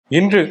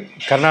இன்று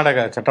கர்நாடக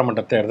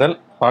சட்டமன்ற தேர்தல்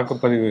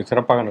வாக்குப்பதிவு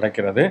சிறப்பாக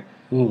நடக்கிறது.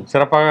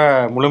 சிறப்பாக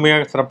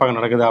முழுமையாக சிறப்பாக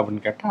நடக்குதா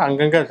அப்படின்னு கேட்டால்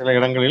அங்கங்கே சில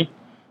இடங்களில்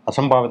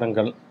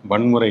அசம்பாவிதங்கள்,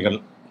 வன்முறைகள்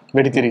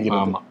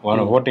வெடித்திருக்கிறது.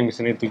 ஆமாம், ஓட்டிங்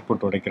மிஷினை தூக்கி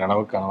போட்டு உடைக்கிற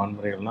அளவுக்கான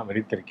வன்முறைகள்லாம்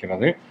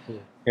வெடித்திருக்கிறது.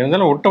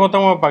 இருந்தாலும்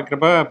ஒட்டுமொத்தமாக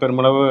பார்க்குறப்ப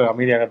பெருமளவு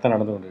அமைதியாகத்தான்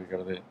நடந்து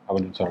கொண்டிருக்கிறது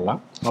அப்படின்னு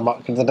சொல்லலாம்.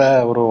 ஆமாம், கிட்டத்தட்ட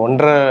ஒரு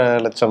 1.5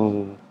 லட்சம்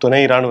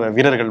துணை இராணுவ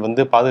வீரர்கள்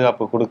வந்து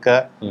பாதுகாப்பு கொடுக்க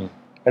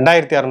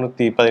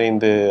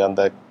 2615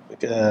 அந்த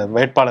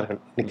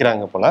வேட்பாளர்கள்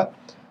நிற்கிறாங்க போல.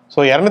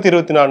 ஸோ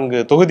 224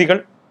 தொகுதிகள்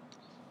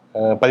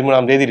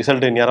 13ஆம் தேதி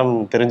ரிசல்ட் நேரம்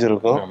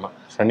தெரிஞ்சிருக்கும். ஆமாம்,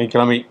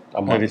 சனிக்கிழமை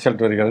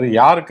ரிசல்ட் வருகிறது.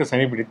 யாருக்கு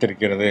சனி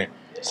பிடித்திருக்கிறது,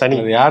 சனி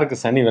யாருக்கு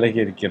சனி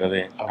விலகி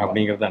இருக்கிறது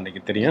அப்படிங்கிறது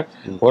அன்னைக்கு தெரியும்.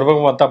 ஒரு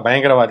பக்கம் பார்த்தா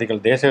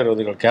பயங்கரவாதிகள், தேச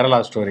விரோதிகள்,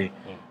 கேரளா ஸ்டோரி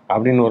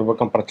அப்படின்னு ஒரு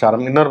பக்கம்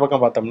பிரச்சாரம். இன்னொரு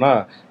பக்கம் பார்த்தோம்னா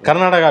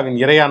கர்நாடகாவின்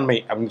இறையாண்மை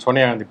அப்படின்னு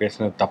சோனியா காந்தி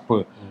பேசினது தப்பு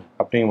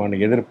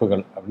அப்படிங்கிற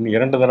எதிர்ப்புகள் அப்படின்னு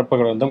 2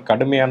 தரப்புகள் வந்து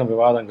கடுமையான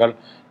விவாதங்கள்,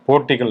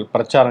 போட்டிகள்,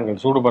 பிரச்சாரங்கள்,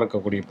 சூடு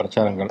பறக்கக்கூடிய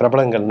பிரச்சாரங்கள்.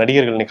 பிரபலங்கள்,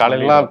 நடிகர்கள்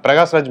காலையிலாம்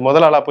பிரகாஷ்ராஜ்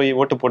முதல் ஆளா போய்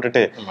ஓட்டு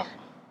போட்டுட்டு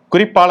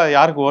குறிப்பால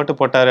யாருக்கு ஓட்டு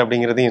போட்டாரு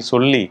அப்படிங்கிறதையும்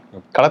சொல்லி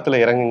களத்துல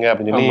இறங்குங்க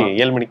அப்படின்னு சொல்லி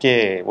 7 மணிக்கே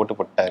ஓட்டு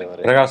போட்டாரு.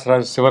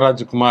 பிரகாஷ்ராஜ்,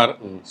 சிவராஜ்குமார்,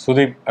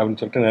 சுதீப் அப்படின்னு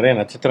சொல்லிட்டு நிறைய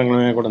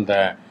நட்சத்திரங்களுமே கூட இந்த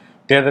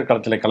தேர்தல்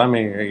களத்தில்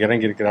கிளம்பி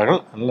இறங்கி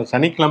இருக்கிறார்கள். அதனால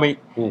சனிக்கிழமை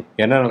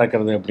என்ன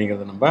நடக்கிறது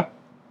அப்படிங்கிறத நம்ம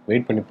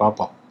வெயிட் பண்ணி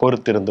பார்ப்போம்,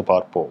 பொறுத்திருந்து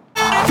பார்ப்போம்.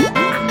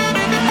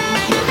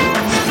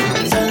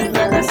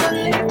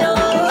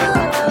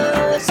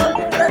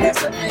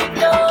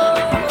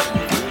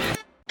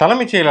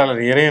 தலைமைச் செயலாளர்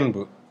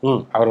இறையன்பு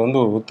அவர் வந்து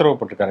ஒரு உத்தரவு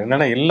போட்டிருக்காரு.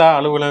 என்னன்னா எல்லா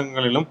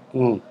அலுவலகங்களிலும்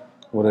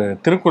ஒரு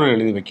திருக்குறள்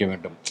எழுதி வைக்க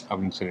வேண்டும்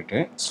அப்படின்னு சொல்லிட்டு.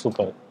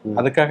 சூப்பர்.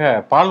 அதுக்காக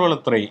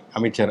பால்வளத்துறை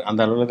அமைச்சர் அந்த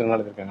அலுவலகத்தில் என்ன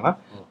எழுதியிருக்காங்கன்னா,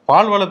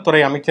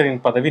 பால்வளத்துறை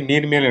அமைச்சரின் பதவி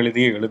நீர்மேல்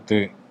எழுதிய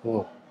எழுத்து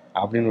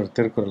அப்படின்னு ஒரு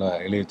திருக்குறளை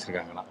எழுதி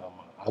வச்சிருக்காங்களாம்.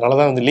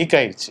 அதனாலதான் வந்து லீக்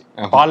ஆயிடுச்சு,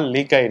 பால்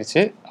லீக்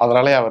ஆயிடுச்சு.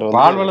 அதனாலே அவர்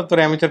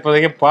பால்வளத்துறை அமைச்சர்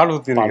பதவியே பால்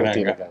ஊத்தி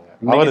இருக்காங்க.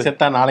 அவர்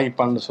செத்தா நாளைக்கு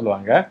பால்னு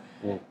சொல்லுவாங்க.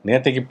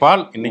 நேத்தைக்கு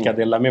பால், இன்னைக்கு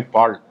அது எல்லாமே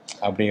பால்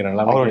அப்படிங்கிற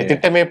அவருடைய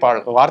திட்டமே பால்.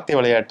 வார்த்தை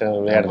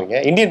விளையாடுறீங்க.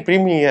 இந்தியன்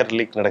பிரீமியர்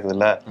லீக்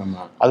நடக்குதுல்ல,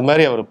 அது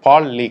மாதிரி அவர்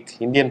பால் லீக்,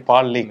 இந்தியன்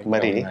பால் லீக்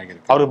மாதிரி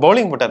அவர்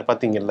பவுலிங் போட்டார்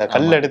பாத்தீங்கல்ல,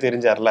 கல்ல எடுத்து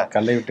எரிஞ்சார்ல,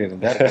 கல்லை விட்டு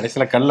இருந்தார்.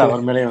 கடைசியில கல்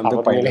அவர் மேலே வந்து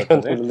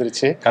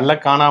விழுந்துருச்சு. கல்ல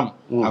காணாம்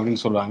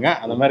அப்படின்னு சொல்லுவாங்க.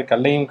 அந்த மாதிரி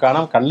கல்லையும்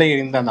காணாம், கல்லை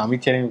எறிந்த அந்த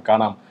அமைச்சரையும்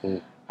காணாம்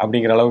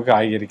அப்படிங்கிற அளவுக்கு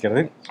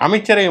ஆகியிருக்கிறது.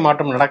 அமைச்சரவை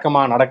மாற்றம்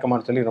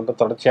நடக்குமான்னு சொல்லி ரொம்ப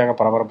தொடர்ச்சியாக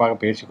பரபரப்பாக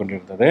பேசி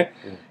கொண்டிருந்தது.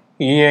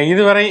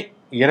 இதுவரை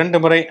 2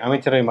 முறை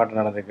அமைச்சரவை மாற்றம்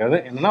நடந்திருக்கிறது.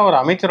 என்னன்னா, ஒரு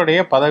அமைச்சருடைய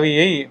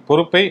பதவியை,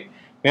 பொறுப்பை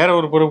வேற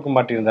ஒரு பொறுப்புக்கு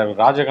மாற்றியிருந்தார்கள்.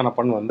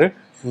 ராஜகணப்பன் வந்து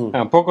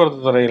போக்குவரத்து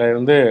துறையில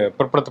இருந்து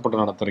பிற்படுத்தப்பட்ட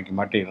நலத்துறைக்கு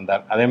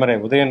மாற்றியிருந்தார். அதே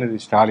மாதிரி உதயநிதி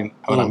ஸ்டாலின்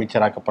அவர்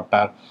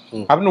அமைச்சராக்கப்பட்டார்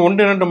அப்படின்னு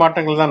 1-2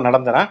 மாற்றங்கள் தான்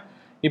நடந்தன.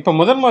 இப்ப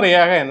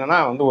முதன்முறையாக என்னன்னா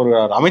வந்து ஒரு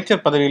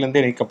அமைச்சர்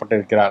பதவியிலிருந்தே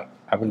நீக்கப்பட்டிருக்கிறார்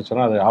அப்படின்னு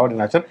சொன்னா அது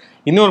ஆவடிநாசர்.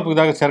 இன்னொரு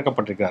புதிதாக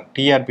சேர்க்கப்பட்டிருக்கிறார்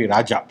டிஆர்பி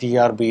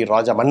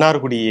ராஜா,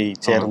 மன்னார்குடியை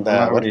சேர்ந்த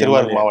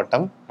திருவாரூர்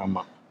மாவட்டம்.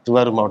 ஆமா,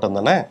 திருவாரூர் மாவட்டம்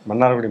தானே,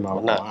 மன்னார்குடி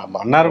மாவட்டம்.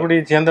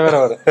 மன்னார்குடியை சேர்ந்தவர்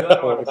அவர்.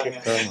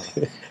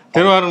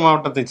 திருவாரூர்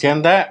மாவட்டத்தை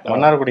சேர்ந்த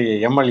மன்னார்குடி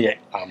எம்எல்ஏ.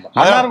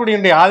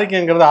 மன்னார்குடியுடைய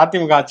ஆதிக்கங்கிறது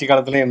அதிமுக ஆட்சி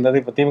காலத்திலயும் இருந்தது,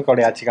 இப்ப திமுக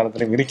ஆட்சி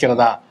காலத்திலயும்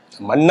இருக்கிறதா?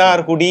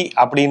 மன்னார்குடி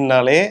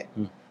அப்படின்னாலே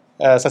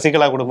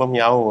சசிகலா குடும்பம்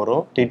ஞாபகம்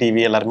வரும்,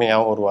 டிடிவி எல்லாருமே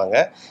ஞாபகம் வருவாங்க.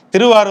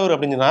 திருவாரூர்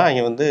அப்படின்னு சொன்னா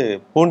இங்க வந்து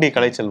பூண்டி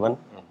கலைச்செல்வன்,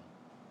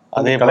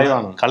 அதே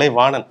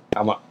கலைவாணன்.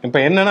 ஆமா, இப்ப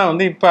என்னன்னா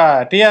வந்து இப்ப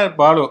டிஆர்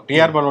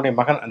பாலுடைய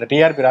மகன் அந்த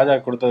டிஆர்பி ராஜா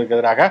கொடுத்ததுக்கு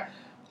எதிராக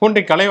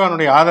பூண்டி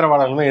கலைவானுடைய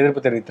ஆதரவாளர்களுமே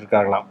எதிர்ப்பு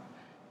தெரிவித்திருக்காங்களாம்.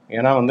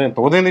 ஏன்னா வந்து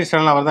இப்ப உதயநிதி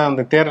ஸ்டாலின் அவர் தான்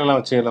அந்த தேர்தலாம்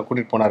வச்சு எல்லாம்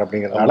கூட்டிட்டு போனார்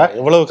அப்படிங்கிறதுனால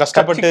எவ்வளவு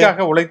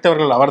கஷ்டப்பட்டு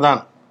உழைத்தவர்கள் அவர்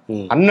தான்,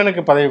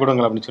 அண்ணனுக்கு பதவி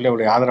கொடுங்கள் அப்படின்னு சொல்லி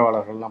அவருடைய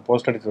ஆதரவாளர்கள் எல்லாம்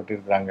போஸ்ட் அடித்து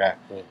விட்டிருக்கிறாங்க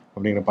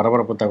அப்படிங்கிற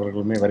பரபரப்பு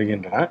தகவல்களுமே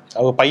வருகின்றன.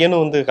 அவங்க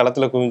பையனும் வந்து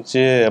களத்துல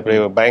குவிச்சு அப்படி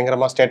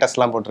பயங்கரமா ஸ்டேட்டஸ்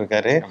எல்லாம்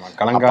போட்டிருக்காரு.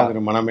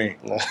 கலங்காதிரு மனமே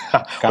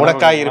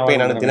உனக்காய்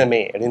இருப்பேன் நான்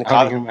தினமே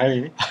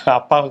அப்படின்னு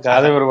அப்பாவுக்கு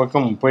அது ஒரு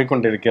பக்கம்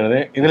போய்கொண்டிருக்கிறது.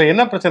 இதுல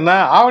என்ன பிரச்சனை,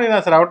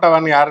 ஆவடிநாசர் அவுட்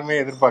ஆவான்னு யாருமே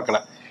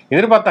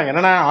எதிர்பார்த்தாங்க.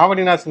 என்னன்னா,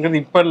 ஆவடிநாசுங்கிறது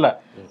இப்ப இல்ல,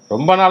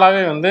 ரொம்ப நாளாவே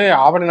வந்து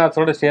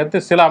ஆவடிநாசரோடு சேர்த்து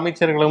சில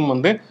அமைச்சர்களும்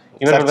வந்து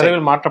இவர்கள்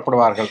விரைவில்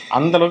மாற்றப்படுவார்கள்,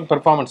 அந்த அளவுக்கு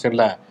பெர்ஃபார்மன்ஸ்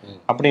இல்லை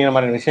அப்படிங்கிற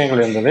மாதிரி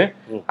விஷயங்கள் இருந்தது.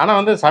 ஆனா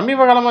வந்து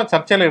சமீப காலமா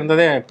சர்ச்சையில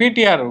இருந்ததே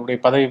பிடிஆர் உடைய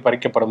பதவி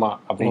பறிக்கப்படுமா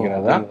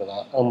அப்படிங்கிறது.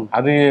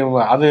 அது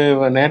அது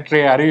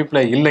நேற்றைய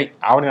அறிவிப்புல இல்லை,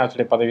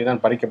 ஆவடிநாசுடைய பதவி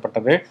தான்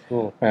பறிக்கப்பட்டது.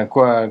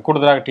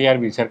 கூடுதலாக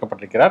டிஆர்பி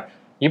சேர்க்கப்பட்டிருக்கிறார்.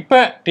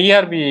 இப்ப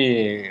டிஆர்பி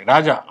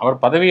ராஜா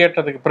அவர்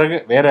பதவியேற்றதுக்கு பிறகு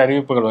வேற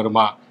அறிவிப்புகள்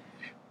வருமா?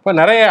 இப்போ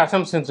நிறைய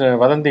அசம்ஷன்ஸ்,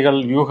 வதந்திகள்,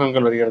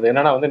 யூகங்கள் வருகிறது.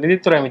 என்னன்னா வந்து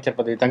நிதித்துறை அமைச்சர்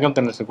பதவி தங்கம்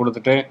தென்னரசு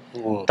கொடுத்துட்டு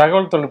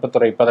தகவல்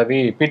தொழில்நுட்பத்துறை பதவி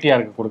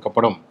பிடிஆருக்கு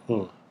கொடுக்கப்படும்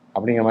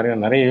அப்படிங்கிற மாதிரி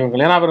நிறைய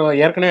யூகங்கள். ஏன்னா அவர்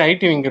ஏற்கனவே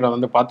ஐடி விங்கில்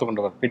வந்து பார்த்து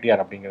கொண்டவர்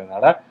பிடிஆர்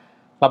அப்படிங்கிறதுனால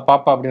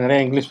பாப்பா அப்படி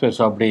நிறைய இங்கிலீஷ்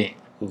பேசுவோம். அப்படி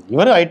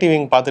இவரும் ஐடி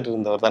விங் பார்த்துட்டு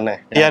இருந்தவர் தானே,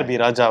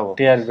 டிஆர்பி ராஜா.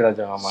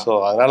 ஆமா. ஸோ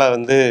அதனால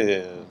வந்து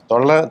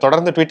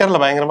தொடர்ந்து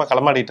ட்விட்டர்ல பயங்கரமா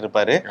களமாடிட்டு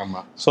இருப்பாரு.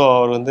 ஆமா. ஸோ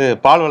அவர் வந்து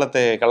பால்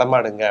வளத்தை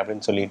களமாடுங்க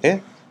அப்படின்னு சொல்லிட்டு,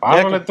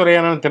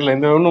 பால்வளத்துறையான தெரியல,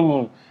 இந்த ஒன்றும்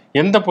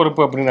எந்த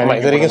பொறுப்பு அப்படின்னு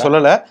இது வரைக்கும்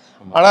சொல்லல.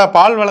 ஆனா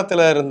பால்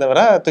வளத்துல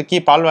இருந்தவரை தூக்கி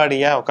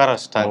பால்வாடியா உட்கார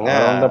வச்சுட்டாங்க.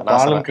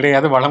 பாலும்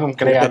கிடையாது வளமும்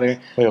கிடையாது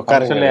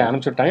சொல்லி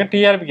அனுப்பிச்சுட்டாங்க.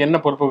 டிஆர்பிக்கு என்ன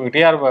பொறுப்பு,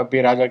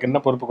 டிஆர்பி ராஜாவுக்கு என்ன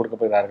பொறுப்பு கொடுக்க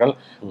போகிறார்கள்,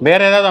 வேற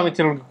ஏதாவது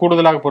அமைச்சர்களுக்கு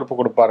கூடுதலாக பொறுப்பு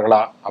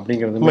கொடுப்பார்களா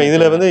அப்படிங்கிறது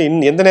இதுல வந்து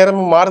எந்த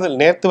நேரமும் மாறுதல்.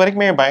 நேற்று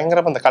வரைக்குமே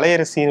பயங்கரம். அந்த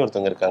கலையரசின்னு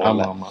ஒருத்தவங்க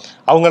இருக்காங்க,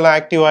 அவங்க எல்லாம்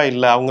ஆக்டிவா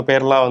இல்ல, அவங்க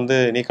பேர்லாம் வந்து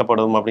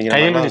நீக்கப்படும் அப்படிங்கிற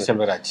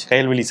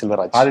கைல்வெளி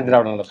செல்வராஜ் ஆதி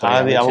திராவிட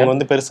அவங்க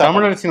வந்து பெருசா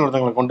தமிழரசின்னு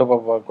ஒருத்தவங்களை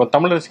கொண்டு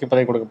தமிழரசிக்கு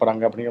பதவி கொடுக்க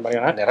போறாங்க அப்படிங்கிற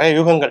மாதிரியான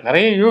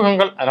நிறைய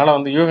யூகங்கள். அதனால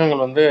வந்து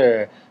யூகங்கள் வந்து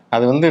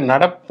அது வந்து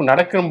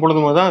நடக்கும்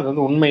பொழுதும் தான் அது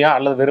வந்து உண்மையா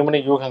அல்லது வெறுமனே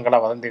யூகங்களா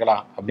வதந்திகளா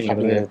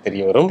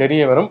அப்படிங்கிறது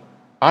தெரிய வரும்.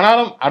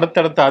 ஆனாலும்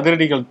அடுத்தடுத்த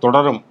அதிரடிகள்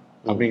தொடரும்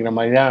அப்படிங்கிற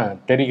மாதிரி தான்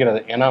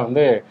தெரிகிறது. ஏன்னா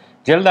வந்து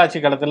ஜெயலலிதா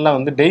ஆட்சி காலத்துல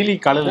வந்து டெய்லி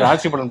காலையில்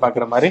ஆட்சி பலன்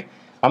பாக்குற மாதிரி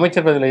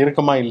அமைச்சர் பதவியில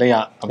இருக்குமா இல்லையா,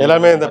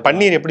 எல்லாமே இந்த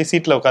பன்னீர் எப்படி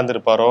சீட்ல உட்கார்ந்து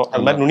இருப்பாரோ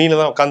அது மாதிரி நுனியில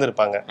தான் உட்கார்ந்து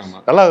இருப்பாங்க.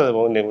 நல்லா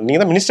நீங்க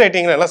தான் மினிஸ்டர்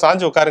ஆயிட்டீங்க, எல்லாம்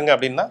சாஞ்சு உட்காருங்க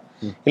அப்படின்னா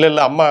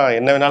இல்ல அம்மா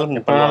என்ன வேணாலும்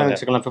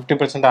வச்சுக்கலாம்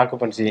 50%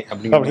 ஆக்குபன்சி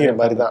அப்படிங்கிற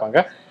மாதிரி தான்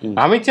இருப்பாங்க.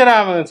 அமைச்சரா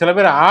சில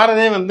பேர்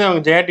ஆறதே வந்து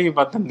அவங்க ஜெயா டிவி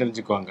பார்த்து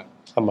தெரிஞ்சுக்குவாங்க.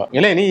 ஆமா,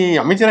 இல்ல நீ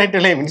அமைச்சர் ஆயிட்டு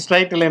இல்ல மினிஸ்டர்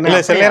ஆயிட்டு இல்ல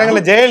சில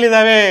நேரங்கள்ல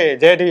ஜெயலலிதாவே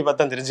ஜெயா டிவி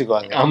பார்த்தா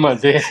தெரிஞ்சுக்குவாங்க. ஆமா,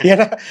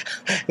 ஏன்னா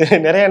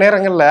நிறைய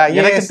நேரங்கள்ல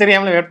எனக்கு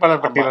தெரியாம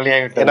வேட்பாளர் பட்டியல்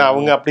வழியாகிட்டு ஏன்னா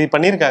அவங்க அப்படி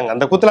பண்ணிருக்காங்க.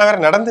 அந்த கூத்துல வேற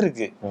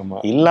நடந்திருக்கு.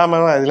 இல்லாம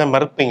அதெல்லாம்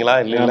மறுப்பீங்களா?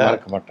 இல்ல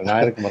மறுக்க மாட்டேன்,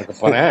 நான் இருக்கு மறுக்க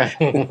போறேன்.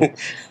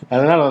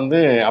 அதனால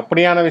வந்து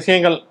அப்படியான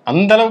விஷயங்கள்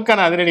அந்த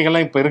அளவுக்கான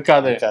அதிரடிகள்லாம் இப்ப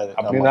இருக்காது.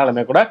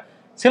 அப்படின்னாலுமே கூட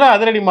சில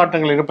அதிரடி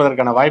மாற்றங்கள்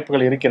இருப்பதற்கான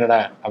வாய்ப்புகள் இருக்கின்றன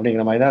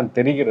அப்படிங்கிற மாதிரி தான்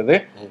தெரிகிறது.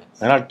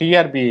 அதனால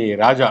டிஆர்பி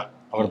ராஜா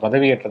அவர்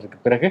பதவியேற்றதுக்கு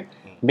பிறகு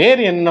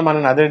வேறு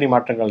என்னமான அதிரடி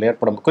மாற்றங்கள்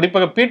ஏற்படும்.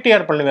 குறிப்பாக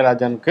பிடிஆர்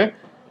பழனிவேலராஜனுக்கு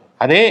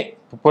அதே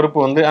பொறுப்பு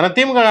வந்து, ஆனால்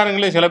திமுக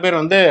காரங்களே சில பேர்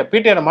வந்து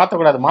பிடிஆரை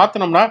மாற்றக்கூடாது,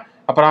 மாற்றினோம்னா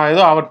அப்புறம்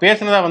ஏதோ அவர்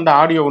பேசினதா வந்து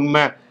ஆடியோ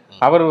உண்மை,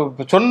 அவர்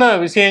சொன்ன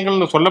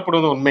விஷயங்கள்னு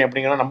சொல்லப்படுவது உண்மை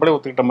அப்படிங்கிற நம்மளே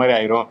ஒத்துக்கிட்ட மாதிரி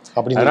ஆயிரும்.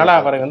 அதனால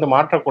அவரை வந்து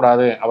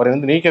மாற்றக்கூடாது, அவரை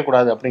வந்து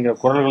நீக்கக்கூடாது அப்படிங்கிற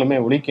குரல்களுமே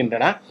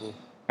ஒலிக்கின்றன.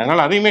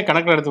 அதனால அதையுமே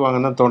கணக்கில்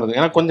எடுத்துவாங்கன்னு தான் தோணுது.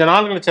 ஏன்னா கொஞ்ச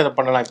நாள் கழிச்சு அதை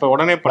பண்ணலாம், இப்ப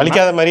உடனே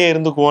பழிக்காத மாதிரியே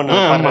இருந்துக்குவோன்னு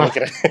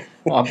நினைக்கிறேன்.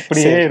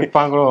 அப்படியே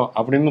இருப்பாங்களோ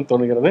அப்படின்னு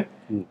தோணுகிறது.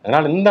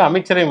 அதனால இந்த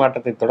அமைச்சரை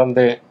மாற்றத்தை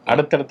தொடர்ந்து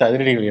அடுத்தடுத்த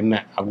அதிரடிகள் என்ன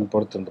அப்படின்னு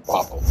பொறுத்து வந்து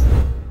பார்ப்போம்.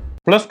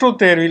 +2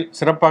 தேர்வில்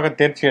சிறப்பாக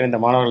தேர்ச்சி அடைந்த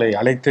மாணவர்களை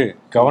அழைத்து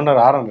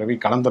கவர்னர் R.Saran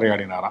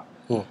கலந்துரையாடினாராம்.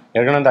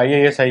 ஏற்கனவே இந்த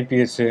IAS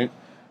IPS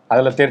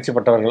அதில் தேர்ச்சி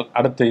பெற்றவர்கள்,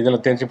 அடுத்து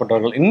இதில் தேர்ச்சி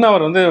பெற்றவர்கள், இன்னும்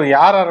அவர் வந்து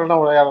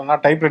யாரெல்லாம் உரையாடனா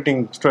டைப்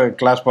ரைட்டிங்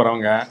கிளாஸ்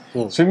போறவங்க,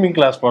 ஸ்விம்மிங்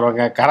கிளாஸ்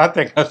போறவங்க,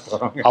 கராத்தே கிளாஸ்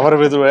போறவங்க,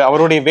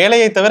 அவருடைய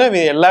வேலையை தவிர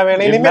எல்லா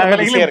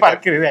வேலையிலுமே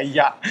பார்க்கிறது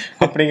ஐயா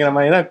அப்படிங்கிற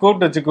மாதிரி தான்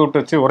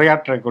கூப்பிட்டு வச்சு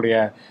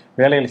உரையாற்றக்கூடிய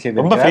வேலைகள்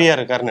செய்து ரொம்ப ஃப்ரீயா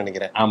இருக்காருன்னு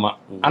நினைக்கிறேன். ஆமா,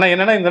 ஆனா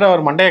என்னன்னா இந்த தடவை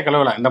அவர் மண்டையை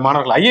கழுவலாம். இந்த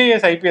மாணவர்கள்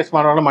IAS IPS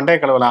மாணவர்கள் மண்டையை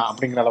கழுவலாம்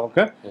அப்படிங்கிற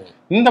அளவுக்கு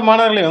இந்த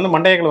மாணவர்களை வந்து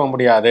மண்டையை கழுவ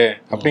முடியாது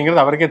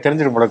அப்படிங்கிறது அவருக்கே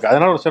தெரிஞ்சிட்டு போடுது.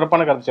 அதனால ஒரு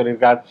சிறப்பான கருத்து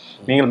சொல்லியிருக்கார்.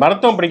 நீங்கள்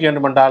மருத்துவம் படிக்க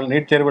வேண்டும் என்றால்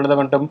நீட் தேர்வு எழுத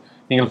வேண்டும்,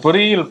 நீங்கள்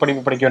பொறியியல்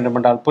படிப்பு படிக்க வேண்டும்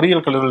என்றால்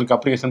பொறியியல் கல்லூரிகளுக்கு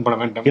அப்ளிகேஷன் பண்ண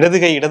வேண்டும், இடது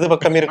கை இடது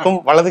பக்கம் இருக்கும்,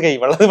 வலது கை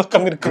வலது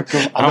பக்கம் இருக்கும்,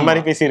 அந்த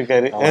மாதிரி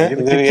பேசியிருக்காரு.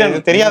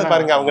 தெரியாது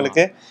பாருங்க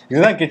அவங்களுக்கு,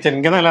 இதுதான் கிச்சன்,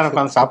 இங்கதான் எல்லாரும்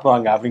உட்காந்து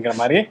சாப்பிடுவாங்க அப்படிங்கிற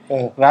மாதிரி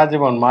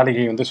ராஜபவன்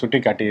மாளிகை வந்து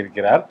சுட்டி காட்டி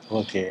இருக்கிறார்.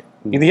 ஓகே,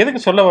 இது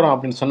எதுக்கு சொல்ல வரும்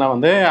அப்படின்னு சொன்னா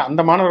வந்து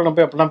அந்த மாணவர்களை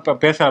போய் அப்படிலாம்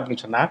பேச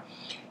அப்படின்னு சொன்னா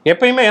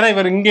எப்பயுமே, ஏன்னா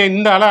இவர் இங்க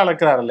இந்த ஆளா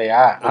அளக்கிறார்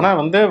இல்லையா, ஆனா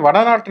வந்து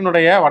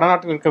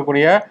வடநாட்டில்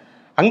இருக்கக்கூடிய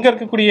அங்க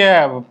இருக்கக்கூடிய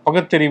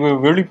பகுத்தறிவு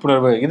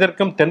விழிப்புணர்வு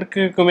இதற்கும்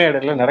தெற்குக்குமே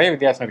இடையில நிறைய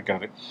வித்தியாசம்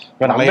இருக்கிறது.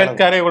 இவர்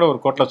அம்பேத்கரே கூட ஒரு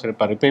கோட்ல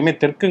சொல்லியிருப்பாரு, எப்பயுமே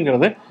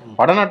தெற்குங்கிறது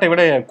வடநாட்டை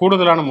விட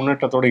கூடுதலான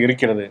முன்னேற்றத்தோடு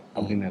இருக்கிறது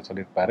அப்படின்னு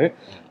சொல்லியிருப்பாரு.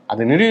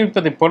 அதை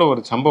நிரூபிப்பதை போல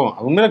ஒரு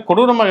சம்பவம் உண்மையில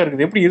கொடூரமாக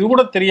இருக்குது. எப்படி இது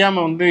கூட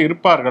தெரியாம வந்து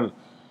இருப்பார்கள்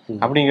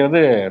அப்படிங்கிறது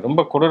ரொம்ப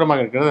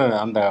கொடூரமாக இருக்கிறது.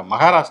 அந்த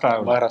மகாராஷ்டிரா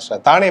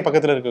தானே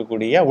பக்கத்துல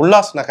இருக்கக்கூடிய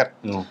உல்லாஸ்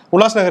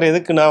நகர்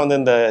எதுக்குன்னா வந்து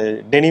இந்த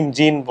டெனிம்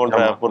ஜீன்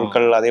போன்ற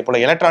பொருட்கள், அதே போல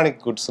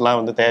எலக்ட்ரானிக் குட்ஸ் எல்லாம்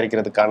வந்து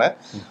தயாரிக்கிறதுக்கான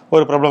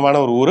ஒரு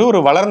பிரபலமான ஒரு ஊர்,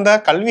 ஒரு வளர்ந்த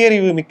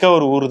கல்வியறிவு மிக்க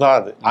ஒரு ஊர் தான்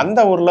அது.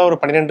 அந்த ஊர்ல ஒரு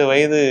 12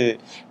 வயது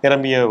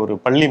நிரம்பிய ஒரு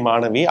பள்ளி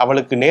மாணவி,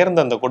 அவளுக்கு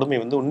நேர்ந்த அந்த கொடுமை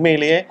வந்து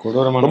உண்மையிலேயே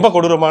ரொம்ப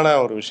கொடூரமான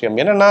ஒரு விஷயம்.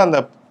 என்னன்னா அந்த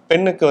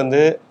பெண்ணுக்கு வந்து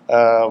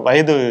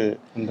வயது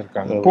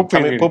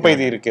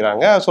பூப்பெய்தி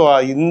இருக்கிறாங்க. ஸோ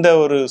இந்த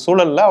ஒரு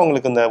சூழல்ல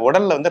அவங்களுக்கு இந்த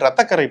உடல்ல வந்து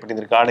ரத்தக்கரை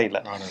படிந்திருக்கு ஆடையில.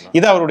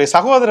 இது அவருடைய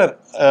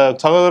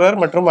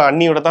சகோதரர் மற்றும்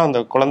அண்ணியோட தான் அந்த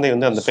குழந்தை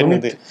வந்து அந்த பெண்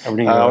இது,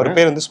 அவர்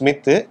பேர் வந்து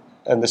சுமித்.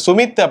 அந்த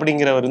சுமித்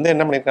அப்படிங்கிறவர் வந்து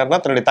என்ன பண்ணிருக்காருன்னா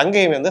தன்னுடைய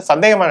தங்கையை வந்து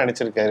சந்தேகமா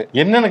நினைச்சிருக்காரு.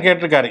 என்னன்னு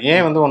கேட்டிருக்காரு,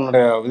 ஏன் வந்து உன்னோட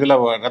இதுல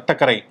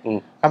ரத்தக்கரை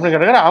அப்படின்னு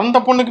கேட்டிருக்காரு. அந்த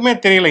பொண்ணுக்குமே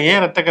தெரியல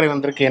ஏன் ரத்தக்கரை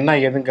வந்திருக்கு என்ன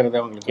ஏதுங்கிறது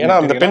அவங்களுக்கு. ஏன்னா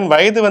அந்த பெண்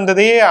வயது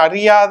வந்ததே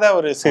அறியாத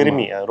ஒரு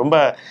சிறுமி.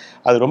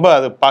 அது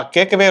ரொம்ப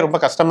கேட்கவே ரொம்ப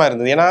கஷ்டமா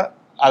இருந்தது. ஏன்னா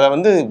அதை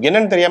வந்து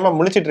என்னன்னு தெரியாம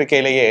முழிச்சிட்டு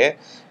இருக்கையிலேயே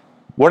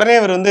உடனே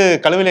அவர் வந்து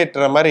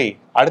கழுவிலேற்ற மாதிரி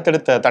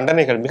அடுத்தடுத்த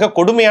தண்டனைகள், மிக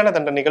கொடுமையான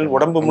தண்டனைகள்,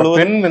 உடம்பு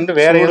முழுவதும் பெண் வந்து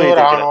வேற ஏதோ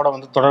ஒரு ஆணோட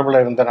வந்து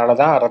தொடர்புல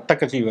இருந்தனாலதான் ரத்த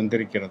கசி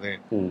வந்திருக்கிறது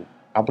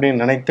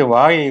அப்படின்னு நினைத்து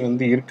வாயை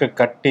வந்து இருக்க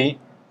கட்டி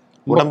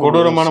உடம்பு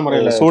கொடூரமான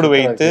முறையில் சூடு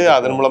வைத்து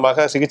அதன்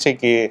மூலமாக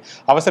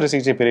அவசர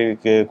சிகிச்சை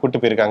பிரிவுக்கு கூட்டு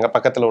போயிருக்காங்க.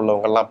 பக்கத்துல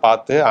உள்ளவங்க எல்லாம்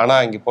பார்த்து, ஆனா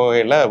இங்க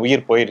போகையில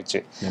உயிர் போயிருச்சு.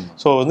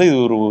 ஸோ வந்து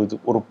இது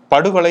ஒரு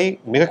படுகொலை,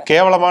 மிக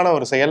கேவலமான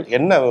ஒரு செயல்.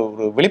 என்ன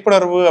ஒரு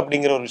விழிப்புணர்வு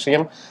அப்படிங்கிற ஒரு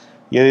விஷயம்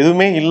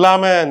எதுவுமே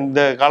இல்லாம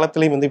இந்த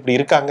காலத்துலயும் வந்து இப்படி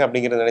இருக்காங்க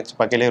அப்படிங்கறத நினைச்சு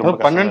பார்க்கலே ரொம்ப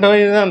 12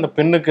 வயது தான் அந்த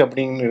பெண்ணுக்கு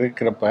அப்படின்னு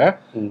இருக்கிறப்ப,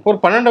 ஒரு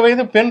 12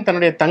 வயது பெண்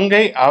தன்னுடைய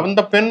தங்கை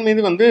அந்த பெண்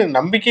மீது வந்து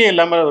நம்பிக்கையே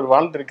இல்லாமல் அவர்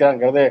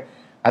வாழ்ந்திருக்கிறாங்கிறது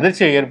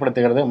அதிர்ச்சியை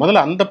ஏற்படுத்துகிறது.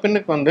 முதல்ல அந்த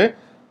பெண்ணுக்கு வந்து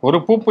ஒரு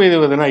பூ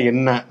பெய்துவதுனா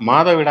என்ன,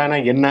 மாதவிடாய்னா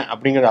என்ன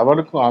அப்படிங்கிறது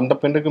அவருக்கும் அந்த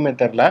பெண்ணுக்குமே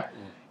தெரியல.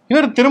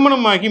 இவர்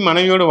திருமணமாகி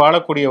மனைவியோடு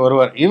வாழக்கூடிய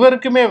ஒருவர்,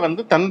 இவருக்குமே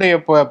வந்து தன்னுடைய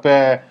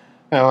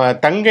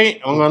தங்கை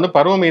அவங்க வந்து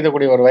பருவம்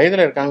எய்தக்கூடிய ஒரு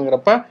வயதுல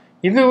இருக்காங்கிறப்ப,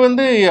 இது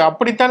வந்து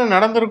அப்படித்தானே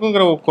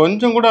நடந்திருக்குங்கிற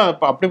கொஞ்சம் கூட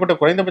அப்படிப்பட்ட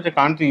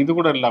குறைந்தபட்ச இது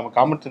கூட இல்லாம,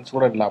 காமன் சென்ஸ்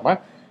கூட இல்லாம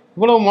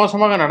இவ்வளவு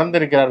மோசமாக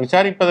நடந்திருக்கிறார்.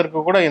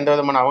 விசாரிப்பதற்கு கூட எந்த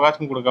விதமான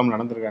அவகாசம் கொடுக்காம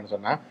நடந்திருக்காருன்னு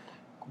சொன்னா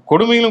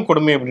கொடுமையிலும்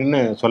கொடுமை அப்படின்னு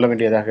சொல்ல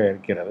வேண்டியதாக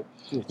இருக்கிறது.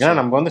 ஏன்னா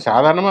நம்ம வந்து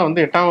சாதாரணமா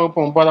வந்து 8ஆம்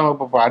வகுப்பு 9ஆம்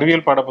வகுப்பு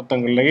அறிவியல் பாட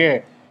புத்தகங்கள்லயே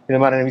இது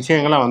மாதிரியான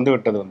விஷயங்கள்லாம் வந்து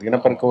விட்டது. வந்து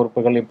இனப்பெருக்க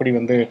உறுப்புகள் எப்படி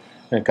வந்து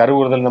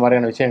கருவுறுதல் இந்த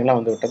மாதிரியான விஷயங்கள்லாம்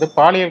வந்து விட்டது.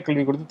 பாலியல்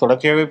கல்வி குறித்து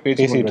தொடர்ச்சியாகவே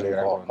பேசிட்டு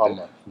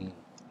இருக்கிறாங்க.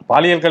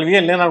 பாலியல் கல்வியே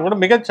இல்லைன்னா கூட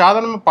மிக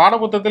சாதாரண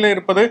பாடப்புத்தகத்தில்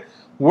இருப்பது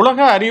உலக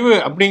அறிவு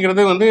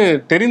அப்படிங்கிறது வந்து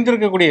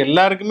தெரிந்திருக்கக்கூடிய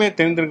எல்லாருக்குமே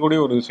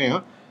தெரிந்திருக்கக்கூடிய ஒரு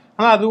விஷயம்.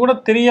 ஆனால் அது கூட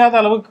தெரியாத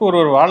அளவுக்கு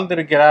ஒருவர்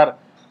வாழ்ந்திருக்கிறார்.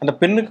 அந்த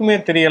பெண்ணுக்குமே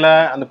தெரியல,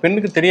 அந்த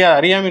பெண்ணுக்கு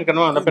அறியாம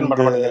இருக்கணும். அந்த பெண்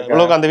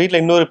மட்டும் அந்த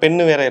வீட்டுல இன்னொரு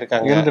பெண்ணு வேற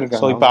இருக்காங்க.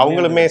 இப்ப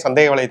அவங்களுமே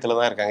சந்தேக வலயத்துல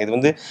தான் இருக்காங்க. இது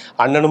வந்து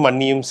அண்ணனும்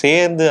அண்ணியும்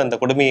சேர்ந்து அந்த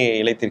கொடுமையை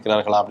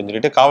இழைத்திருக்கிறார்களா அப்படின்னு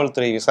சொல்லிட்டு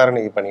காவல்துறை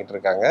விசாரணை பண்ணிட்டு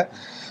இருக்காங்க.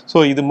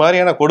 ஸோ இது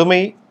மாதிரியான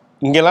கொடுமை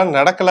இங்கெல்லாம்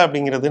நடக்கல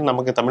அப்படிங்கிறது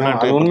நமக்கு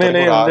தமிழ்நாட்டு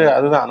உண்மையிலேயே வந்து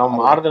அதுதான்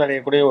நம்ம ஆறுதல்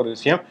அடையக்கூடிய ஒரு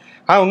விஷயம்.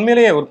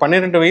 உண்மையிலேயே ஒரு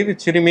 12 வயது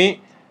சிறுமி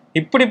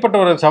இப்படிப்பட்ட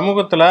ஒரு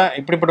சமூகத்துல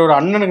இப்படிப்பட்ட ஒரு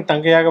அண்ணனுக்கு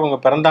தங்கையாக அவங்க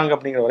பிறந்தாங்க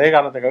அப்படிங்கிற ஒரே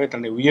காரணத்துக்காக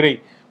தன்னுடைய உயிரை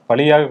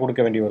பலியாக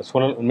கொடுக்க வேண்டிய ஒரு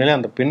சூழல். உண்மையிலே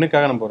அந்த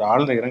பெண்ணுக்காக நம்ம ஒரு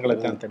ஆழ்ந்த இரங்கலை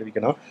தான்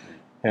தெரிவிக்கணும்.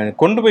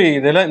 கொண்டு போய்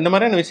இதில் இந்த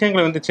மாதிரியான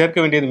விஷயங்களை வந்து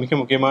சேர்க்க வேண்டியது மிக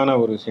முக்கியமான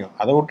ஒரு விஷயம்.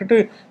 அதை விட்டுட்டு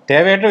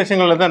தேவையற்ற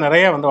விஷயங்கள்ல தான்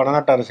நிறைய வந்து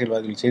வடநாட்டு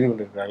அரசியல்வாதிகள் செய்து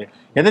கொண்டிருக்கிறார்கள்.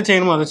 எதை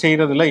செய்யணுமோ அதை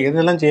செய்யறது இல்லை,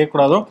 எதெல்லாம்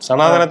செய்யக்கூடாதோ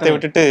சனாதனத்தை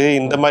விட்டுட்டு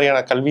இந்த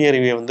மாதிரியான கல்வி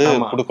அறிவியை வந்து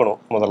கொடுக்கணும்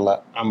முதல்ல.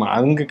 ஆமா,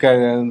 அங்கு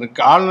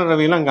ஆளுநர்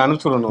ரவியெல்லாம் அங்கே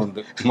அனுப்பிச்சுடணும்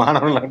வந்து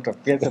மாணவர்கள்ட்ட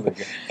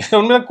பேசுறதுக்கு.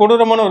 உண்மையில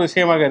கொடூரமான ஒரு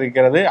விஷயமாக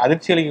இருக்கிறது,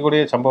 அதிர்ச்சி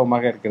அளிக்கக்கூடிய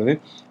சம்பவமாக இருக்கிறது.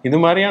 இது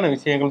மாதிரியான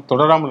விஷயங்கள்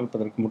தொடராமல்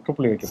இருப்பதற்கு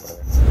முற்றுப்புள்ளி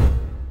வைக்கப்படுது.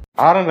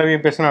 ஆர்.என். ரவியை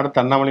பேசின அடுத்து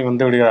அண்ணாமலை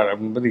வந்து விடுகிறார்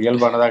என்பது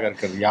இயல்பானதாக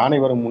இருக்கிறது. யானை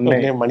வரும் முன்னே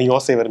மணி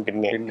யோசை வரும்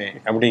பின்னே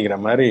அப்படிங்கிற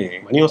மாதிரி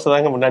மணி யோசை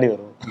தாங்க முன்னாடி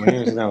வரும். மணி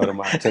யோசை தான்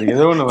வருமா? சரி,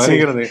 ஏதோ ஒண்ணு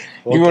வருகிறது,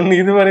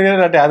 இது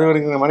வருகிறது, அது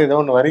வருகிற மாதிரி ஏதோ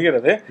ஒண்ணு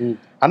வருகிறது.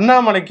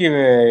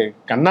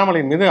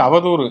 அண்ணாமலையின் மீது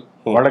அவதூறு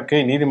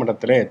வழக்கை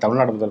நீதிமன்றத்திலே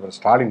தமிழ்நாடு முதல்வர்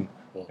ஸ்டாலின்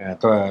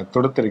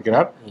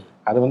தொடுத்திருக்கிறார்.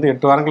 அது வந்து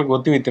 8 வாரங்களுக்கு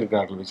ஒத்தி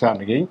வைத்திருக்கிறார்கள்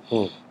விசாரணையை.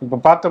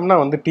 இப்ப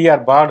பார்த்தோம்னா வந்து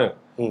டி.ஆர். பாலு,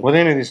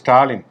 உதயநிதி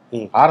ஸ்டாலின்,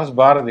 ஆர்.எஸ்.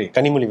 பாரதி,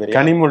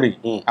 கனிமொழி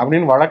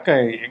அப்படின்னு வழக்க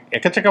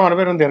எக்கச்சக்கமான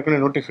பேர் வந்து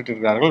ஏற்கனவே நோட்டீஸ்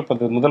விட்டிருக்கிறார்கள்.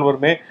 இப்ப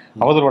முதல்வருமே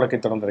அவதூறு வழக்கை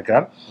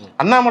தொடர்ந்திருக்கிறார்.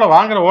 அண்ணாமலை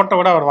வாங்குற ஓட்டை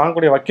விட அவர்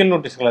வாங்கக்கூடிய வக்கீல்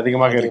நோட்டீஸ்கள்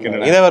அதிகமாக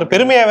இருக்கின்றன. இதை அவர்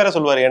பெருமையா வேற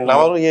சொல்வாரு.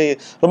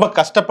 ரொம்ப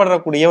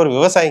கஷ்டப்படக்கூடிய ஒரு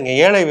விவசாயிங்க,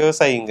 ஏழை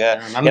விவசாயிங்க.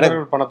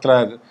 நண்பர்கள் பணத்துல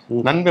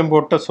நண்பன்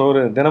போட்ட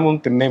சோறு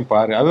தினமும் திண்ணையும்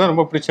பாரு, அதுதான்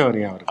ரொம்ப பிடிச்ச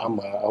வரியா அவருக்கு.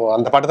 ஆமா,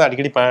 அந்த பாட்டு தான்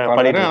அடிக்கடி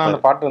பாடிட்டு. ஆனா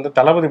அந்த பாட்டு வந்து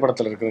தளபதி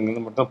படத்துல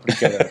இருக்குங்கிறது மட்டும்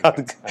பிடிக்காது.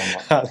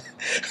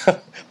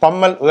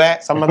 பம்மல்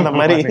சம்பந்தம்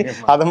மாதிரி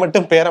அதை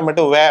மட்டும் பேரை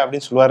மட்டும்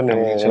அப்படின்னு சொல்லுவாருன்னு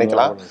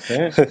நினைக்கலாம்.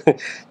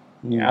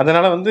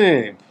 அதனால வந்து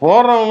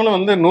போறவங்களும்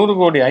வந்து 100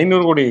 கோடி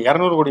 500 கோடி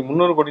 200 கோடி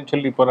 300 கோடின்னு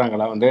சொல்லி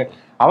போறாங்களா வந்து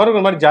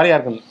அவருக்கு மாதிரி ஜாலியா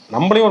இருக்கும்.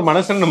 நம்மளையும் ஒரு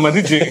மனுஷன்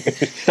மதிச்சு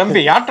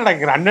தம்பி யார்ட்டடா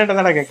கேட்கிறேன், அண்ணன்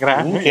தானே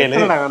கேட்கிறேன்,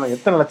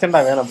 எத்தனை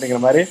லட்சம்டா வேணும்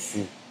அப்படிங்கிற மாதிரி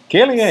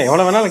கேளுங்க,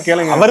 எவ்வளவு வேணாலும்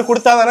கேளுங்க. அவர்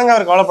கொடுத்தாதானங்க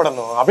அவர்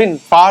கவலைப்படணும் அப்படின்னு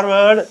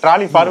ஃபார்வேர்டு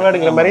ட்ராலி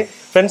ஃபார்வேர்டுங்கிற மாதிரி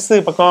ஃப்ரெண்ட்ஸ்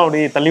பக்கம்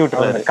அப்படி தள்ளி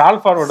விட்டுருவாரு. கால்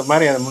ஃபார்வர்டு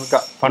மாதிரி அது முழுக்க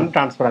ஃபண்ட்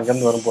டிரான்ஸ்ஃபர்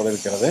அங்கிருந்து வரும் போல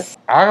இருக்கிறது.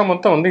 ஆக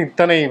மொத்தம் வந்து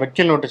இத்தனை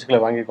வக்கீல் நோட்டீஸ்களை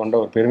வாங்கி கொண்ட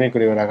ஒரு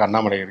பெருமைக்குரியவராக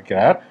அண்ணாமலை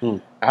இருக்கிறார்.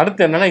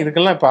 அடுத்து என்னன்னா,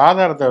 இதுக்கெல்லாம் இப்ப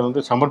ஆதாரத்தை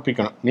வந்து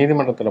சமர்ப்பிக்கணும்.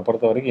 நீதிமன்றத்துல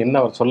பொறுத்த வரைக்கும் என்ன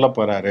அவர் சொல்ல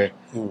போறாரு,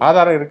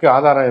 ஆதாரம் இருக்கு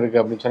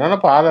அப்படின்னு சொன்னா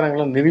இப்ப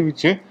ஆதாரங்களை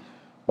நிரூபிச்சு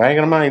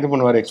பயங்கரமா இது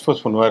பண்ணுவாரு,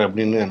 எக்ஸ்போஸ் பண்ணுவாரு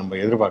அப்படின்னு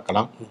நம்ம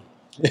எதிர்பார்க்கலாம்.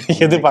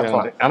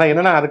 ஆனா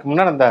என்னன்னா, அதுக்கு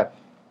முன்னாடி அந்த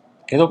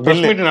ஏதோ பிரஸ்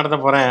மீட் நடத்த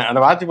போறேன், அந்த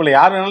வாட்சிப்பில்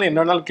யார் வேணாலும் என்ன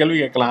வேணாலும் கேள்வி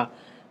கேட்கலாம்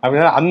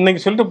அப்படின்னா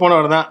அன்னைக்கு சொல்லிட்டு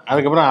போனவர் தான்.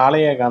 அதுக்கப்புறம்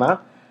ஆளையே காணா.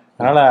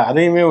 அதனால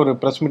அதையுமே ஒரு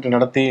பிரஸ் மீட்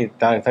நடத்தி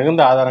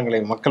தகுந்த ஆதாரங்களை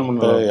மக்கள்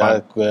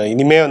முன்னாடி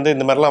இனிமே வந்து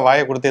இந்த மாதிரிலாம்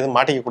வாயை கொடுத்து எதுவும்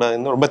மாட்டிக்க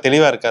கூடாதுன்னு ரொம்ப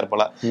தெளிவா இருக்காரு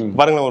போல.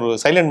 பாருங்க, ஒரு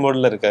சைலண்ட்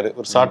மோட்ல இருக்காரு,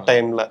 ஒரு ஷார்ட்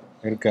டைம்ல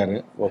இருக்காரு.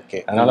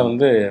 ஓகே, அதனால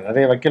வந்து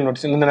நிறைய வக்கீல்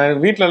நோட்டீஸ் இந்த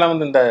வீட்டுல எல்லாம்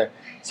வந்து இந்த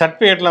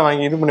சர்டிபிகேட்லாம்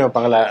வாங்கி இது பண்ணி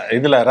வைப்பாங்களா,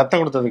 இதுல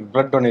ரத்தம் கொடுத்ததுக்கு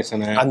பிளட்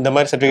டொனேஷன் அந்த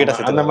மாதிரி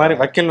சர்டிபிகேட், அந்த மாதிரி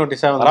வக்கீல்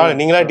நோட்டீஸா வந்து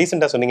நீங்களா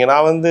டீசெண்டா சொன்னீங்க.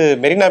 நான் வந்து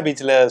மெரினா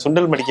பீச்ல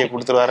சுண்டல் மடிக்க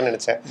கொடுத்துருவாருன்னு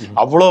நினைச்சேன்.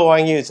 அவ்வளவு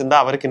வாங்கி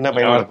வச்சிருந்தா அவருக்கு என்ன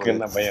பயன், அவருக்கு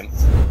என்ன பயன்.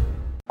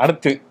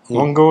 அடுத்து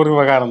உங்க ஊர்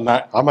விவகாரம்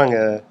தான். ஆமாங்க,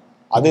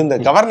 அது இந்த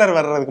கவர்னர்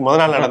வர்றதுக்கு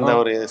முதல் நாள் நடந்த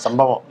ஒரு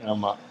சம்பவம்.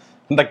 ஆமா,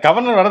 இந்த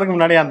கவர்னர் வர்றதுக்கு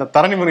முன்னாடி அந்த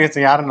தரணி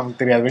முருகேசன் யாருன்னு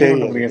நமக்கு தெரியாது.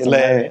 இல்ல,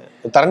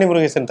 தரணி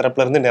முருகேசன்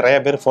தரப்புல இருந்து நிறைய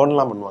பேர் போன்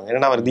எல்லாம் பண்ணுவாங்க.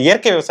 ஏன்னா அவர்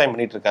இயற்கை விவசாயம்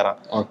பண்ணிட்டு இருக்காராம்.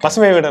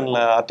 பசுமை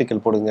வீடன்ல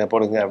ஆர்டிக்கல் போடுங்க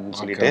அப்படின்னு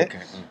சொல்லிட்டு.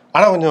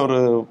 ஆனா கொஞ்சம்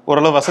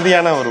ஓரளவு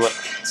வசதியான ஒருவர்.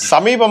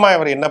 சமீபமா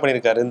அவர் என்ன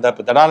பண்ணிருக்காரு, இந்த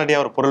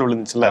தடாலடியா ஒரு பொருள்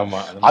விழுந்துச்சுல,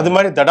 அது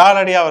மாதிரி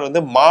தடாலடியா அவர்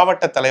வந்து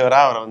மாவட்ட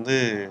தலைவரா அவரை வந்து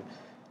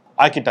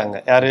ஆக்கிட்டாங்க.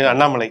 யாரு?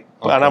 அண்ணாமலை.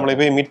 அண்ணாமலை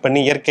போய் மீட் பண்ணி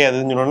இயற்கை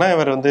அதுன்னு சொன்னோன்னா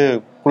இவர் வந்து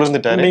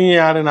குளிர்ந்துட்டாரு. நீங்க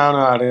யாரு,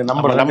 நானும் யாரு,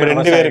 நம்ம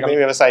 2 பேருமே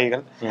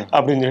விவசாயிகள்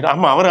அப்படின்னு சொல்லிட்டு.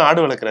 ஆமா, அவரும்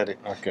ஆடு வளர்க்குறாரு.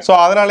 சோ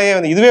அதனாலேயே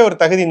வந்து இதுவே ஒரு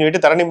தகுதின்னு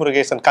சொல்லிட்டு தரணி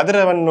முருகேசன்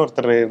கதிரவன்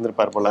ஒருத்தர்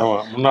இருந்திருப்பார் போல,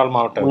 முன்னாள்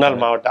மாவட்டம்,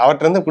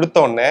 அவர்கிட்ட இருந்து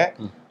கொடுத்த உடனே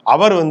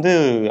அவர் வந்து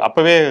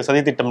அப்பவே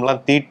சதி திட்டம்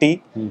எல்லாம் தீட்டி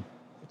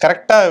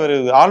கரெக்டா இவர்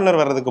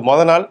ஆளுநர்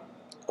வர்றதுக்கு நாள்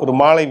ஒரு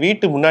மாலை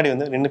வீட்டு முன்னாடி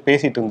வந்து நின்று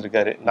பேசிட்டு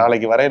இருந்திருக்காரு.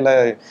 நாளைக்கு வரையில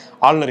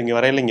ஆளுநர் இங்க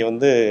வரையில இங்க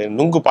வந்து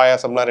நுங்கு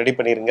பாயாசம்லாம் ரெடி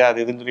பண்ணிருங்க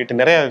அது இதுன்னு சொல்லிட்டு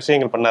நிறைய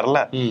விஷயங்கள்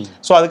பண்ணார்ல.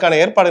 சோ அதுக்கான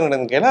ஏற்பாடு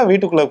நடந்துக்கையில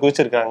வீட்டுக்குள்ள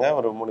குதிச்சிருக்காங்க.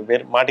 ஒரு 3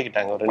 பேர்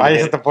மாட்டிக்கிட்டாங்க.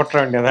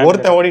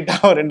 ஒருத்தன்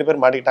ஓடிட்டான், 2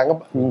 பேர் மாட்டிக்கிட்டாங்க.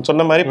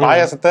 சொன்ன மாதிரி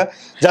பாயாசத்தை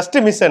ஜஸ்ட்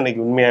மிஸ்.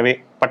 அன்னைக்கு உண்மையாவே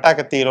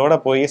பட்டாக்கத்தியோட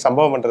போய்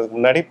சம்பவம் பண்றதுக்கு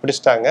முன்னாடி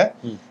பிடிச்சிட்டாங்க.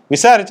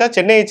 விசாரிச்சா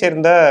சென்னையை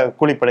சேர்ந்த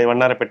கூலிப்படை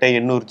வண்ணாரப்பேட்டை,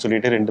 எண்ணூர்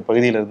சொல்லிட்டு 2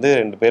 பகுதியில இருந்து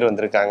 2 பேர்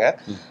வந்திருக்காங்க.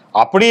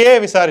 அப்படியே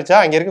விசாரிச்சா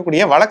அங்க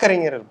இருக்கக்கூடிய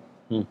வழக்கறிஞர்,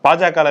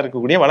 பாஜக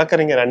இருக்கக்கூடிய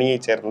வழக்கறிஞர் அணியை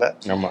சேர்ந்த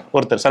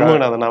ஒருத்தர்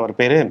சண்முகநாதன் அவர்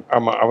பேரு.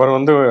 ஆமா, அவர்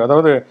வந்து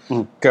அதாவது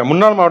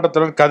முன்னாள்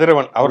மாவட்டத்தில்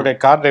கதிரவன், அவருடைய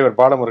கார் டிரைவர்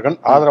பாலமுருகன்,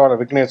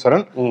 ஆதரவாளர்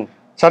விக்னேஸ்வரன்,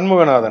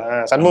 சண்முகநாதன்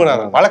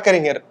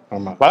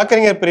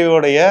வழக்கறிஞர்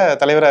பிரிவுடைய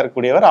தலைவராக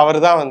இருக்கக்கூடியவர். அவர்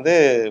தான் வந்து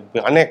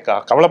அண்ணே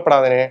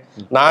கவலைப்படாதனே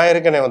நான்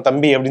இருக்கேனே உன்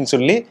தம்பி அப்படின்னு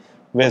சொல்லி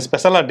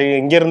ஸ்பெஷலா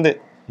இங்க இருந்து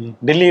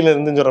டெல்லியில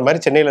இருந்து சொல்ற மாதிரி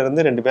சென்னையில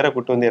இருந்து 2 பேரை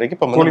கூட்டு வந்து இறக்கி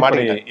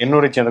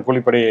என்னூரை சேர்ந்த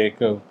கூலிப்படையை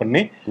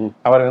பண்ணி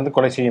அவர் வந்து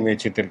கொலை செய்ய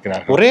முயற்சித்து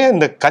இருக்கிறார். ஒரே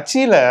இந்த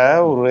கட்சியில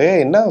ஒரு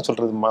என்ன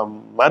சொல்றது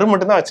மறு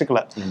மட்டும் தான்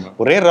வச்சுக்கல,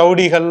 ஒரே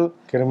ரவுடிகள்,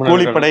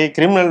 கூலிப்படை,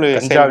 கிரிமினல்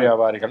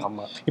வியாபாரிகள்.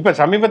 இப்ப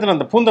சமீபத்தில்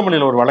அந்த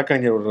பூந்தமல்லியில் ஒரு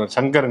வழக்கறிஞர் ஒரு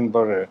சங்கர்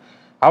என்பவர்,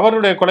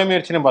 அவருடைய கொலை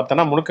முயற்சின்னு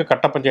பார்த்தோன்னா முழுக்க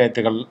கட்ட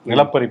பஞ்சாயத்துகள்,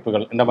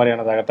 நிலப்பரிப்புகள் இந்த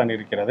மாதிரியானதாகத்தான்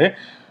இருக்கிறது.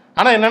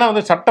 ஆனா என்னன்னா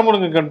வந்து சட்டம்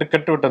ஒழுங்கு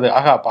கெட்டுவிட்டது.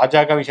 ஆகா,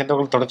 பாஜகவை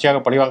சேர்ந்தவர்கள் தொடர்ச்சியாக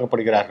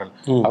பழிவாங்கப்படுகிறார்கள்,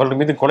 அவர்கள்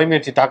மீது கொலை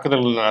முயற்சி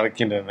தாக்குதல்கள்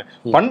நடக்கின்றன.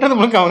 பண்றது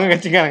முழுக்க அவங்க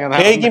கட்சிக்காரங்க.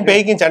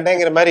 பேய்க்கும்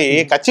சண்டைங்கிற மாதிரி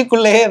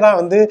கட்சிக்குள்ளேயே தான்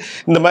வந்து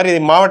இந்த மாதிரி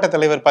மாவட்ட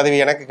தலைவர்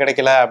பதவி எனக்கு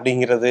கிடைக்கல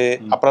அப்படிங்கிறது,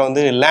 அப்புறம்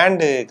வந்து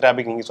லேண்டு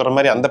கிராபிங் நீங்க சொல்ற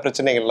மாதிரி அந்த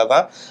பிரச்சனைகள்ல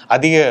தான்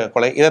அதிக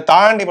கொலை. இதை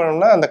தாண்டி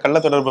பண்ணோம்னா அந்த கள்ள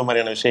தொடர்பு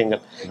மாதிரியான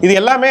விஷயங்கள், இது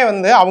எல்லாமே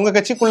வந்து அவங்க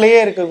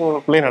கட்சிக்குள்ளேயே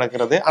இருக்கிறவங்களுக்குள்ளே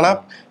நடக்கிறது. ஆனா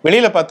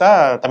வெளியில பார்த்தா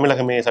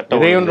தமிழகமே சட்டம்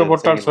இதையொன்று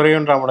போட்டால்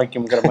சுரையொன்றா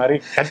முளைக்கும்ங்கிற மாதிரி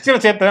கட்சியில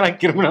சேர்த்ததான்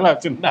கிரிமினல்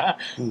வச்சிருந்தா,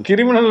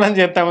 கிரிமினல் எல்லாம்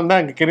சேர்த்தா வந்து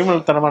அங்க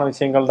கிரிமினல் தனமான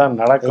விஷயங்கள் தான்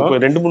நடக்கும்.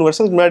 2-3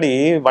 வருஷத்துக்கு முன்னாடி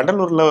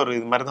வண்டலூர்ல ஒரு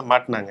இது மாதிரி தான்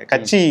மாட்டினாங்க.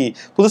 கட்சி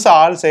புதுசா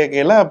ஆள்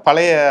சேர்க்கையில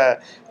பழைய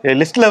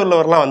லிஸ்ட்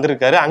லெவல்லவர்லாம்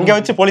வந்திருக்காரு, அங்க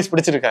வச்சு போலீஸ்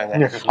பிடிச்சிருக்காங்க.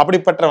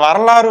 அப்படிப்பட்ட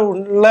வரலாறு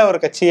உள்ள ஒரு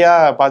கட்சியா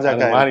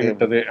பாஜக மாறி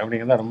விட்டது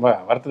அப்படிங்கிறத ரொம்ப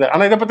வருத்தது.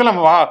 ஆனா இதை பத்தி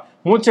நம்ம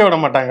மூச்சே விட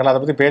மாட்டாங்கல்ல,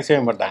 அதை பத்தி பேசவே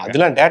மாட்டாங்க.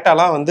 அதெல்லாம்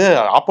டேட்டாலாம் வந்து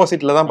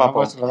ஆப்போசிட்ல தான்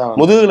பார்ப்போம்.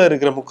 முதுகுல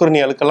இருக்கிற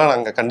முக்குறுணி அழுக்கெல்லாம்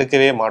நாங்க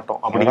கண்டுக்கவே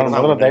மாட்டோம். அப்படிங்கிறது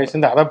முதல்ல தயவு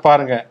செஞ்சு அதை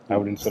பாருங்க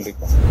அப்படின்னு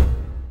சொல்லிப்போம்.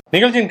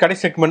 நிகழ்ச்சியின்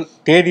கடைசி செக்மெண்ட்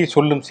தேதி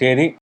சொல்லும்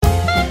சேதி.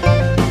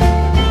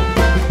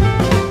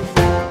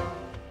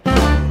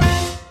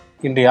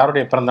 இன்று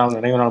யாருடைய பிறந்தநாள்,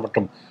 நினைவு நாள்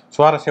மற்றும்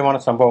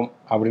சுவாரஸ்யமான சம்பவம்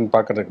அப்படின்னு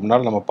பார்க்கறதுக்கு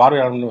முன்னால் நம்ம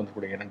பார்வையாளர்கள்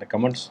வந்துக்கூடிய 2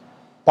 கமெண்ட்ஸ்.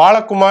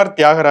 பாலகுமார்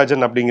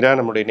தியாகராஜன் அப்படிங்கிற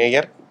நம்முடைய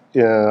நேயர்,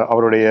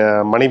 அவருடைய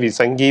மனைவி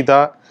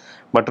சங்கீதா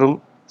மற்றும்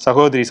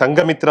சகோதரி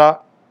சங்கமித்ரா,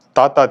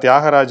 தாத்தா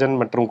தியாகராஜன்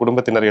மற்றும்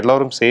குடும்பத்தினர்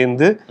எல்லோரும்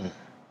சேர்ந்து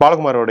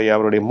பாலகுமாரோடைய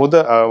அவருடைய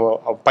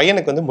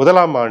பையனுக்கு வந்து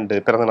 1ஆம் ஆண்டு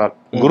பிறந்தநாள்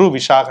குரு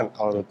விஷாகன்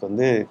அவருக்கு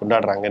வந்து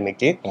கொண்டாடுறாங்க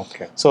இன்னைக்கு.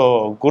 ஸோ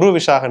குரு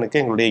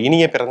விஷாகனுக்கு எங்களுடைய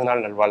இனிய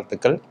பிறந்தநாள்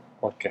நல்வாழ்த்துக்கள்.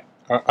 ஓகே.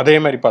 அதே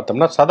மாதிரி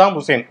பார்த்தோம்னா சதாம்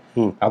ஹுசேன்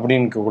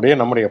அப்படின்னு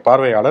நம்முடைய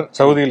பார்வையாளர்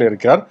சவுதியில்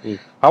இருக்கிறார்.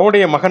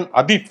 அவருடைய மகன்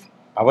அதீப்,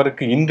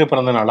 அவருக்கு இன்று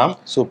பிறந்த நாளாம்.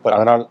 சூப்பர்.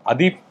 அதனால்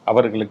அதீப்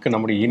அவர்களுக்கு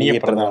நம்முடைய இனிய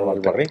பிறந்த நாள்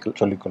வாழ்த்துக்களை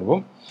சொல்லிக்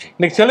கொள்வோம்.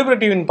 இன்னைக்கு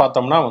செலிபிரிட்டின்னு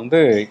பார்த்தோம்னா வந்து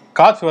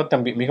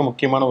சிவத்தம்பி, மிக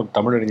முக்கியமான ஒரு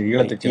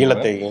தமிழறிஞர்,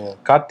 ஈழத்தை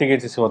கார்த்திகை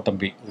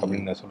சிவத்தம்பி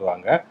அப்படின்னு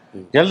சொல்லுவாங்க.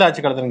 ஜெயலலிதா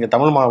ஆட்சி காலத்தில் இங்கே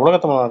உலக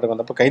தமிழ் நாட்டுக்கு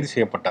வந்தப்போ கைது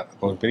செய்யப்பட்டார்.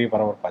 ஒரு பெரிய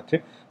பரபரப்பாச்சு.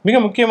 மிக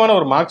முக்கியமான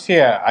ஒரு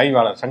மார்க்சிய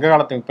ஆய்வாளர், சங்க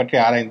காலத்தை பற்றி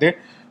ஆராய்ந்து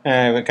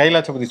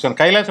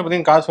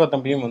கைலாசபதியும்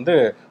சிவத்தம்பியும் வந்து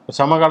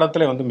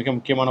சமகாலத்தில் வந்து மிக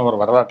முக்கியமான ஒரு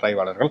வரலாற்று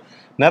ஆய்வாளர்கள்.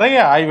 நிறைய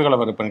ஆய்வுகளை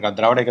அவர் பண்ணிருக்காங்க.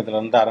 திராவிட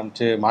இயக்கத்திலிருந்து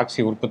ஆரம்பித்து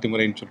மார்க்சிய உற்பத்தி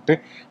முறைன்னு சொல்லிட்டு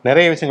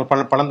நிறைய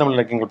விஷயங்கள், பழந்தமிழ்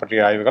இலக்கியங்கள்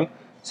பற்றிய ஆய்வுகள்.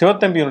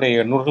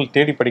 சிவத்தம்பியினுடைய நூல்கள்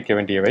தேடி படிக்க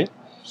வேண்டியவை.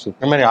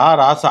 இந்த மாதிரி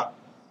ராசா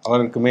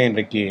அவருக்குமே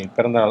இன்றைக்கு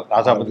பிறந்த நாள்.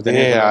 ராசா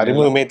பற்றி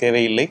அறிமுகமே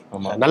தேவையில்லை,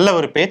 நல்ல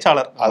ஒரு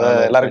பேச்சாளர், அதை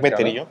எல்லாருக்குமே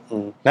தெரியும்.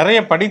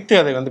 நிறைய படித்து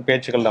அதை வந்து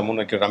பேச்சுக்கள்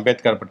முன்வைக்கிறார்.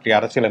 அம்பேத்கர் பற்றி,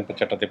 அரசியலமைப்பு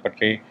சட்டத்தை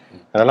பற்றி,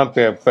 அதெல்லாம்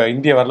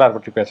இந்திய வரலாறு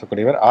பற்றி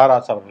பேசக்கூடியவர்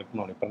ராசா அவர்களுக்கு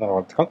நம்முடைய பிறந்த நாள்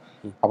வாழ்த்துக்கள்.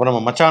 அப்புறம்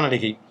நம்ம மச்சான்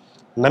நடிகை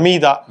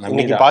நமீதா,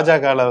 இன்னைக்கு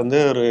பாஜகல வந்து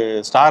ஒரு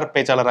ஸ்டார்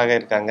பேச்சாளராக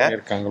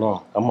இருக்காங்களோ.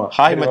 ஆமா,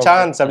 ஹாய்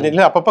மச்சான்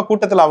அப்படின்னு அப்பப்ப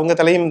கூட்டத்துல அவங்க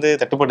தலையும் வந்து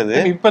தட்டுப்படுது.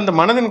 இப்ப இந்த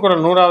மனதின்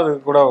குரல் 100வது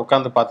கூட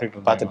உட்கார்ந்து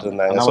பாத்துட்டு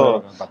இருந்தாங்க. சோ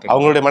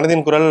அவங்களுடைய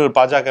மனதின் குரல்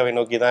பாஜகவை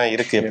நோக்கி தான்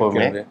இருக்கு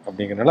எப்பவுமே.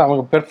 அப்படிங்கிறனால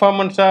அவங்க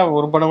பெர்ஃபார்மன்ஸா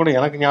ஒரு படம் கூட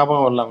எனக்கு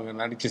ஞாபகம் வரல. அவங்க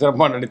நடிச்சு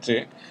சிறப்பா நடிச்சு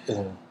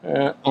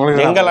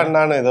எங்கள்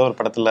அண்ணான்னு ஏதோ ஒரு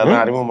படத்துல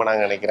தான் அறிமுகம்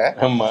பண்ணாங்க நினைக்கிறேன்.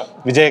 ஆமா,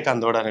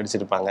 விஜயகாந்தோட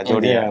நடிச்சிருப்பாங்க,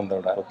 ஜோடியா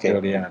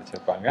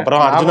நடிச்சிருப்பாங்க.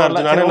 அப்புறம்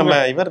அர்ஜுனா நம்ம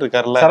இவர்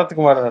இருக்காருல்ல,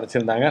 சரத்குமார்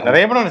நடிச்சிருந்தாங்க.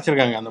 நிறைய படம்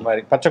நடிச்சிருக்காங்க. அந்த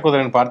மாதிரி பச்சை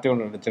குதிரையின்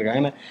பார்த்திவன்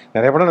நடிச்சிருக்காங்க.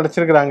 நிறைய படம்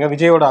நடிச்சிருக்காங்க.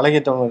 விஜயோட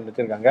அழகிய தோழன்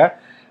நடிச்சிருக்காங்க.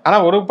 ஆனா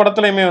ஒரு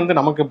படத்துலயுமே வந்து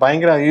நமக்கு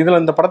பயங்கர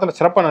இதுல இந்த படத்துல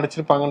சிறப்பா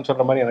நடிச்சிருப்பாங்கன்னு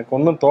சொல்ற மாதிரி எனக்கு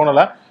ஒன்றும்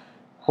தோணல.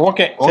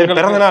 ஓகே,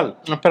 பிறந்த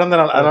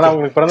நாள் அதனால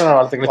உங்களுக்கு பிறந்த நாள்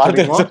வாழ்த்துக்கள்.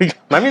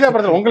 நமிதா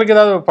படத்தில் உங்களுக்கு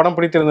ஏதாவது படம்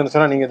பிடித்திருந்துன்னு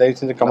சொன்னா நீங்க தயவு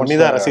செஞ்சு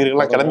நமிதா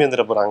ரசிகர்கள்லாம் கிளம்பி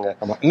வந்துட போறாங்க.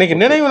 இன்னைக்கு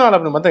நினைவு நாள்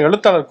அப்படின்னு பார்த்தா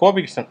எழுத்தாளர்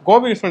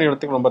கோபிகிருஷ்ணன்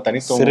எழுத்துக்கு ரொம்ப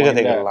தனித்துவம்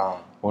சிறுகதைகள்லாம்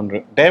ஒன்று.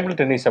 டேபிள்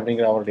டென்னிஸ்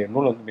அப்படிங்கிற அவருடைய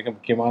நூல் வந்து மிக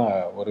முக்கியமான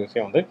ஒரு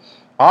விஷயம் வந்து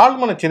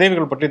ஆழ்மன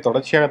சிதைவுகள் பற்றி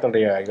தொடர்ச்சியாக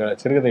தன்னுடைய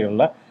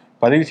சிறுகதைகளில்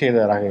பதிவு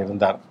செய்தவராக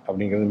இருந்தார்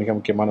அப்படிங்கிறது மிக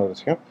முக்கியமான ஒரு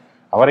விஷயம்.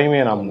 அவரையுமே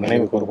நாம்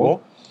நினைவு கூறுவோம்.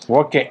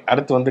 ஓகே,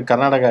 அடுத்து வந்து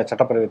கர்நாடக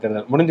சட்டப்பேரவை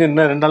தேர்தல் முடிஞ்சு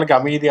இன்னும் 2 நாளைக்கு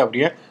அமைதி,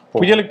 அப்படியே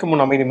புயலுக்கு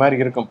முன் அமைதி மாதிரி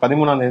இருக்கும்.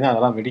 13ஆம் தேதி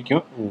அதெல்லாம்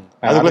வெடிக்கும்.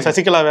 அதுக்குள்ள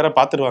சசிகலா வேற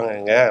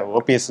பாத்துருவாங்க,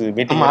 ஓபிஎஸ்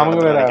மீட்டிங்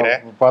அவங்க வேற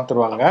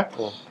பாத்துருவாங்க.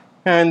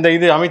 இந்த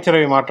இது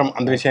அமைச்சரவை மாற்றம்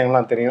அந்த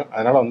விஷயங்கள்லாம் தெரியும்.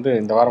 அதனால வந்து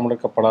இந்த வாரம்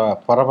முழுக்க பல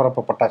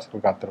பரபரப்பு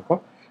பட்டாசுகள்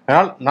காத்திருக்கும்.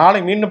 அதனால் நாளை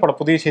மீண்டும் பல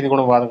புதிய செய்தி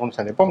கூட வாதங்களும்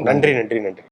சந்திப்போம். நன்றி.